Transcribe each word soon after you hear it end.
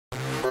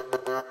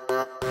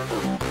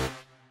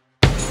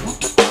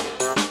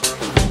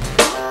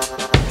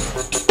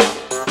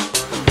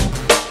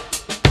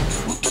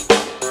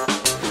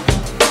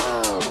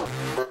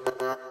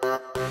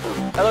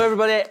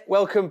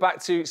welcome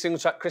back to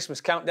Singletrack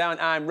Christmas Countdown.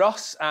 I'm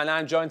Ross and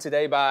I'm joined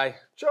today by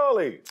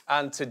Charlie.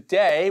 And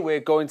today we're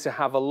going to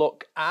have a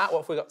look at, what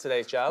have we got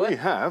today, Charlie? We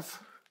have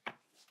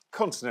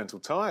Continental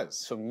tyres.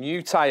 Some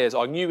new tyres,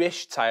 or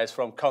newish tyres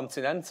from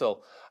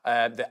Continental,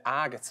 the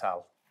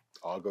Argotal.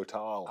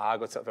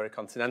 Argotal, very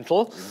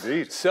Continental.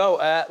 Indeed. So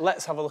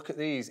let's have a look at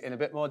these in a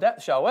bit more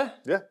depth, shall we?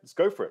 Yeah, let's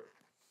go for it.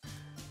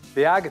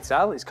 The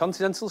Argotal is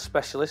Continental's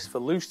specialist for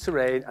loose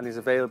terrain and is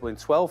available in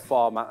 12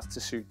 formats to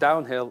suit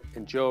downhill,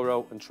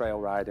 enduro and trail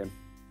riding.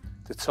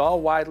 The tall,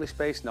 widely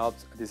spaced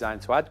knobs are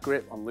designed to add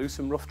grip on loose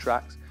and rough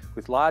tracks,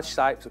 with large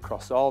sipes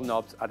across all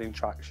knobs adding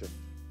traction.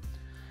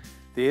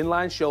 The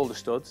inline shoulder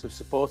studs have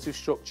supportive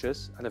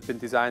structures and have been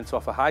designed to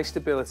offer high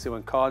stability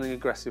when cornering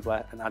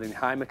aggressively and adding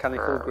high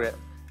mechanical grip,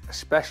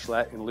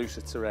 especially in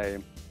looser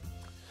terrain.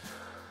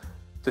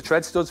 The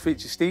tread studs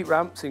feature steep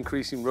ramps,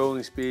 increasing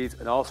rolling speed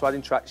and also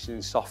adding traction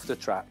in softer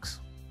tracks.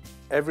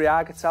 Every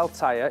Argotal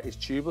tyre is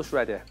tubeless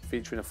ready,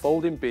 featuring a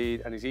folding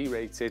bead and is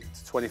E-rated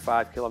to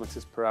 25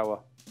 km/h.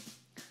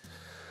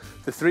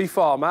 The three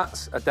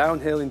formats are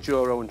downhill,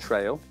 enduro and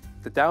trail.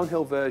 The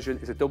downhill version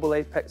is a double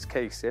apex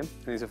casing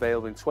and is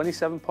available in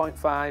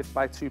 27.5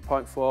 by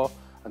 2.4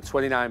 and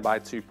 29 by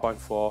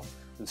 2.4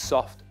 and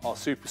soft or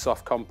super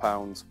soft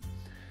compounds.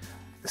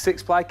 The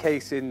 6-ply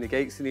casing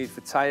negates the need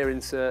for tyre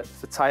inserts,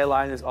 for tyre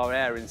liners or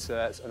air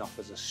inserts and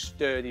offers a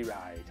sturdy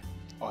ride.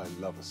 I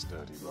love a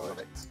sturdy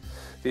ride.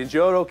 The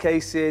Enduro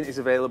casing is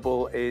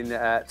available in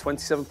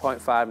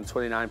 27.5 and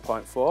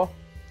 29.4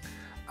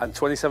 and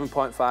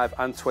 27.5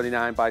 and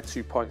 29 by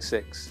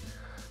 2.6.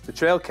 The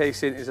Trail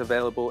casing is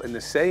available in the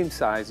same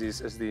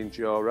sizes as the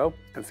Enduro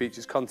and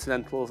features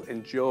Continental's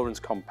Endurance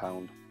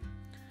compound.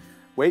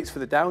 Weights for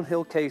the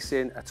downhill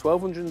casing are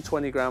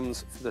 1220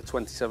 grams for the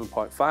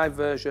 27.5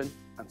 version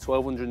and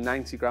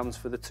 1290 grams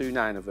for the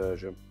 2.9er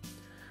version.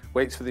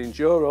 Weights for the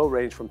Enduro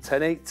range from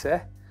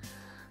 1080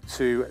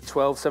 to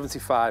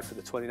 1275 for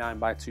the 29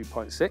 by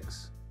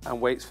 2.6, and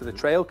weights for the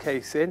Trail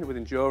casing with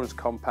Endurance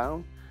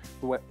compound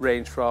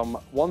range from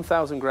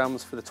 1000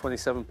 grams for the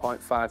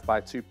 27.5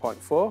 by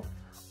 2.4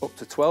 up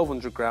to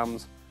 1200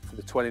 grams for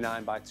the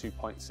 29 by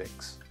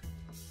 2.6.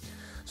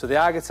 So the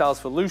Argotal's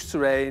for loose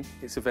terrain.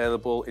 It's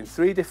available in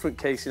 3 different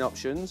casing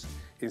options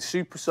in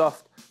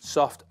Supersoft,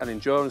 Soft and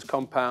Endurance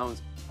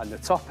compounds, and the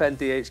top end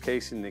DH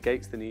casing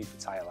negates the need for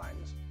tyre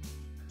liners.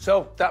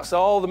 So that's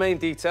all the main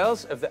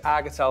details of the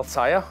Argotal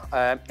tyre.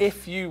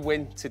 If you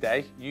win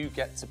today, you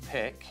get to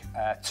pick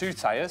 2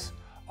 tyres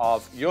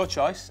of your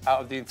choice out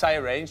of the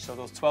entire range, so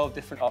those 12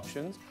 different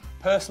options.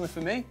 Personally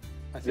for me,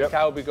 I think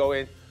I will be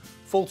going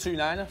full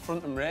 2.9er,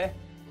 front and rear,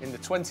 in the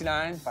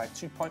 29 by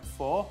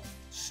 2.4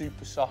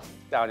 super soft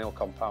downhill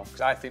compound,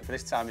 because I think for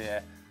this time of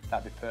year,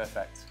 that'd be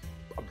perfect.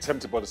 I'm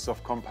tempted by the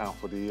soft compound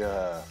for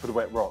the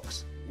wet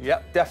rocks.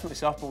 Yep, definitely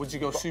soft, but would you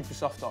go super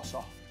soft or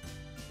soft?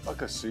 I'd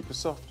go super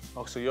soft.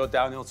 Oh, so you're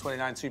downhill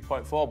 29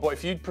 2.4, but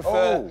if you'd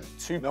prefer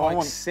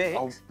 2.6,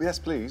 no, yes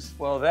please.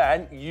 Well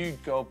then,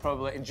 you'd go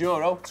probably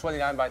Enduro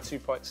 29 by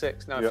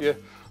 2.6. Now if you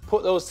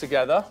put those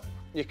together,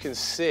 you can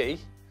see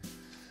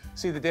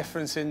the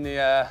difference in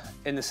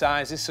the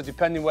sizes. So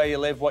depending where you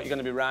live, what you're going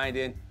to be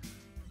riding,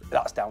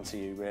 that's down to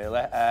you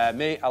really.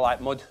 Me, I like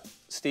mud,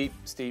 steep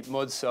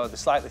mud, so the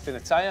slightly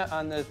thinner tyre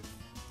and the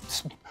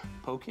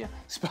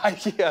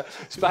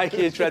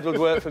spikier tread would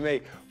work for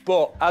me.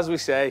 But as we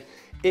say,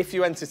 if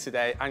you enter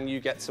today and you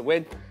get to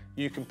win,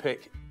 you can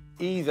pick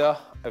either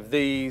of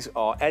these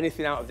or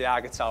anything out of the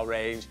Argotal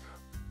range,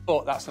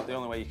 but that's not the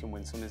only way you can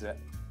win some, is it?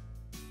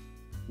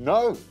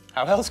 No.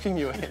 How else can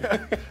you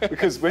win?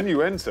 Because when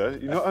you enter,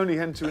 you not only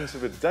enter into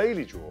the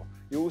daily draw,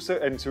 you also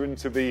enter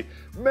into the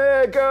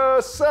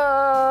MegaSack!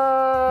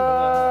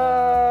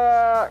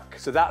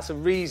 So that's a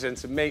reason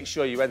to make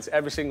sure you enter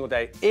every single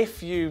day.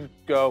 If you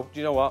go, do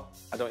you know what?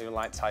 I don't even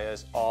like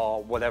tyres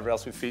or whatever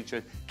else we've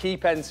featured,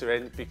 keep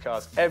entering,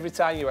 because every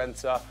time you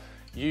enter,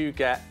 you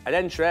get an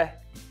entry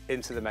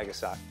into the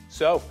MegaSack.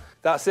 So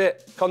that's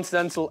it.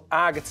 Continental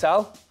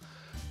Argotal.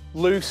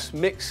 Loose,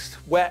 mixed,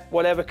 wet,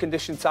 whatever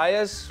condition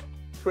tyres.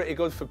 Pretty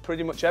good for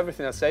pretty much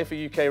everything, I'd say, for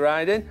UK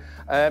riding.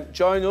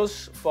 Join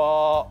us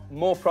for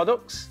more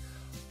products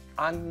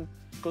and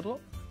good luck.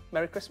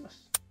 Merry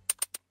Christmas.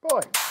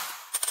 Bye.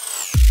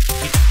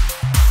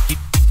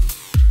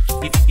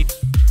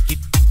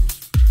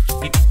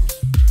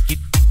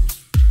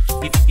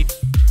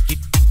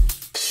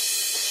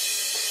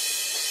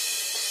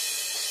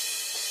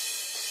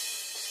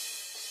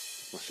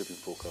 My shipping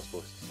forecast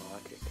voice. I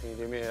like it. Can you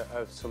do me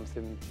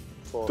something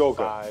for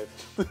Dogger.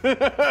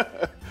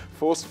 5?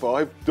 Force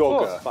 5,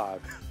 Dogger. Force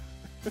 5.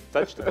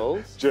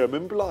 Vegetables.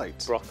 German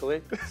blight.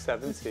 Broccoli.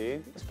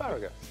 17.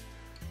 Asparagus.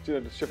 Do you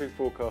know, the shipping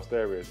forecast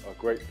areas are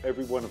great.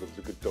 Every one of them's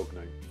a good dog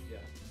name.